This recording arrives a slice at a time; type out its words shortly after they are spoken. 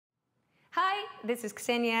Hi, this is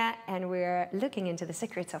Ksenia, and we're looking into the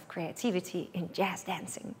secrets of creativity in jazz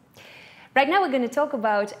dancing. Right now we're going to talk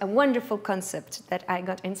about a wonderful concept that I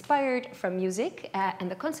got inspired from music, and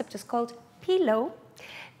the concept is called pillow.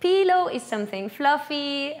 Pillow is something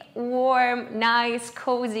fluffy, warm, nice,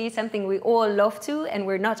 cozy, something we all love to and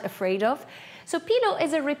we're not afraid of. So pillow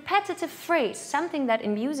is a repetitive phrase, something that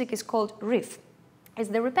in music is called riff. It's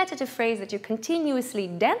the repetitive phrase that you continuously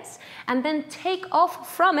dance and then take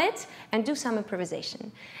off from it and do some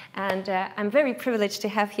improvisation. And I'm very privileged to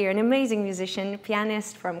have here an amazing musician,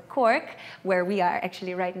 pianist from Cork, where we are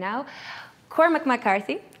actually right now, Cormac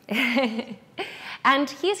McCarthy. And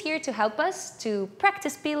he's here to help us to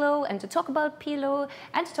practice pillow and to talk about pillow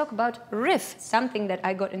and to talk about riff, something that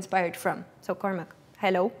I got inspired from. So Cormac,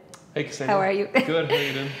 hello. Hey, Ksenia. How are you? Good, how are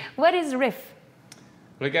you doing? What is riff?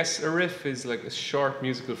 Well, I guess a riff is like a short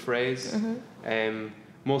musical phrase,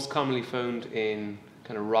 most commonly found in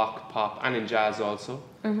kind of rock, pop, and in jazz also.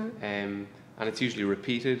 And it's usually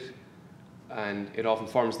repeated, and it often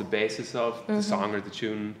forms the basis of the song or the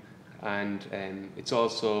tune. And it's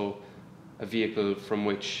also a vehicle from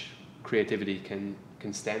which creativity can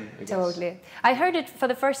stem, I guess. Totally. I heard it for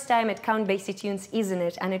the first time at Count Basie Tunes, Isn't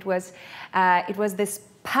It? And it was this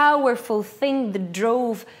powerful thing that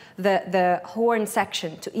drove the horn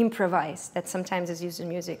section to improvise that sometimes is used in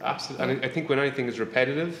music. Absolutely. And I think when anything is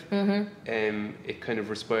repetitive, it kind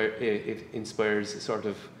of it inspires a sort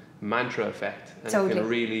of mantra effect. And it can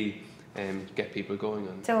really get people going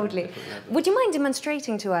on. Totally. Would you mind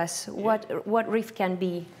demonstrating to us what riff can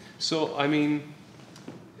be? So, I mean,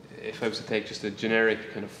 if I was to take just a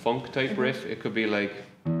generic kind of funk type riff, it could be like...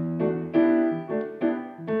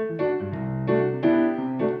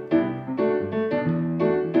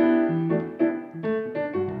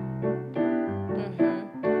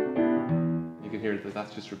 You can hear that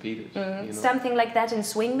that's just repeated. You know? Something like that in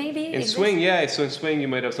swing, maybe? In swing, yeah. So in swing, you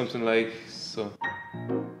might have something like... so.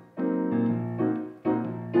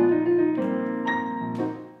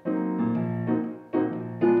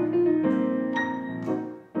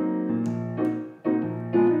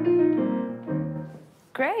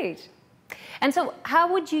 Great. And so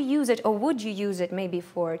how would you use it, or would you use it maybe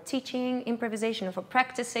for teaching improvisation or for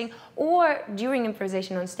practicing, or during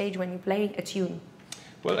improvisation on stage when you play a tune?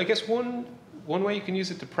 Well, I guess one way you can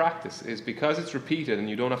use it to practice is because it's repeated and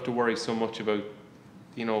you don't have to worry so much about,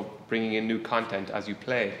 you know, bringing in new content as you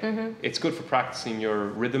play. It's good for practicing your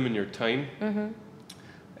rhythm and your time.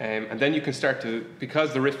 And then you can start to,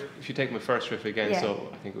 because the riff, if you take my first riff again, so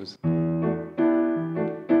I think it was...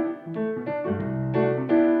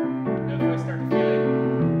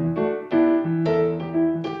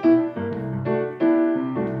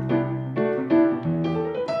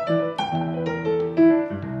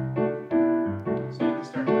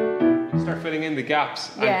 filling in the gaps,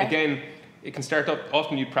 and again, it can start up.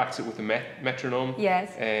 Often you practice it with a metronome,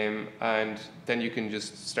 and then you can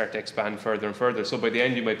just start to expand further and further. So by the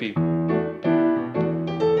end, you might be.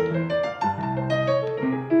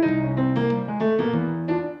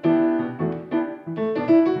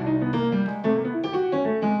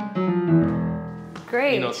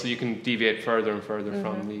 Great. You know, so you can deviate further and further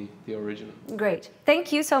from the original. Great.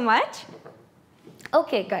 Thank you so much.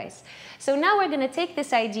 Okay, guys, so now we're going to take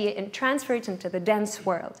this idea and transfer it into the dance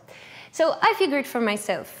world. So I figured for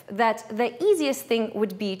myself that the easiest thing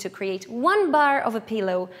would be to create one bar of a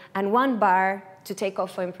pillow and one bar to take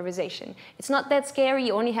off for improvisation. It's not that scary.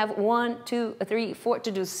 You only have 1, 2, 3, 4 to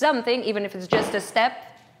do something, even if it's just a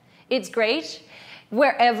step. It's great.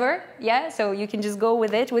 Wherever, so you can just go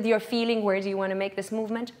with it, with your feeling, where do you want to make this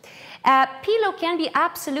movement. Pillow can be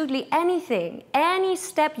absolutely anything, any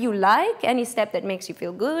step you like, any step that makes you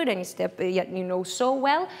feel good, any step you know so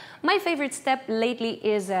well. My favorite step lately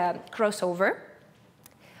is crossover.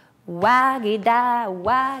 Wagida,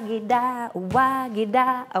 wagida,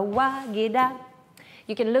 wagida, wagida.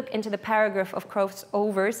 You can look into the paragraph of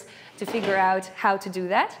crossovers to figure out how to do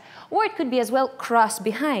that. Or it could be as well cross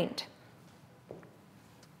behind.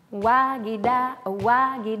 Wagida,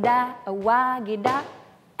 wagida, wagida.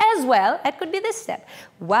 As well, it could be this step.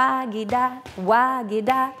 Wagida,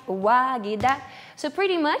 wagida, wagida. So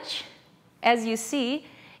pretty much, as you see,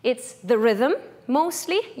 it's the rhythm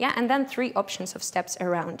mostly, and then 3 options of steps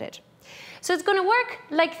around it. So it's going to work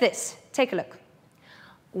like this. Take a look.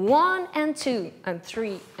 1 and 2 and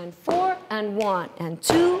 3 and 4 and 1 and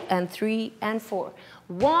 2 and 3 and 4.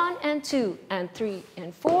 1 and 2 and 3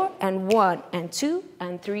 and 4 and 1 and 2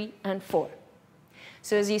 and 3 and 4.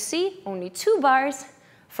 So as you see, only 2 bars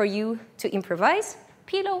for you to improvise,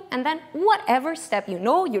 pillow, and then whatever step you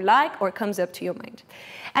know, you like, or comes up to your mind.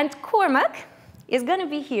 And Cormac is going to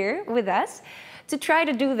be here with us to try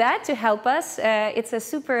to do that, to help us. It's a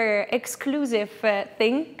super exclusive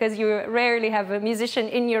thing, because you rarely have a musician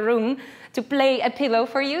in your room to play a pillow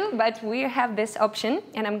for you, but we have this option,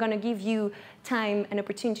 and I'm going to give you time and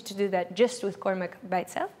opportunity to do that just with Cormac by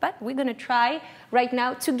itself, but we're going to try right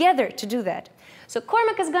now together to do that. So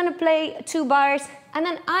Cormac is going to play 2 bars, and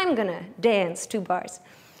then I'm going to dance 2 bars.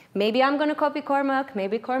 Maybe I'm going to copy Cormac,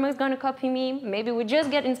 maybe Cormac's going to copy me, maybe we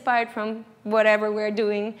just get inspired from whatever we're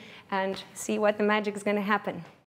doing and see what the magic is going to happen.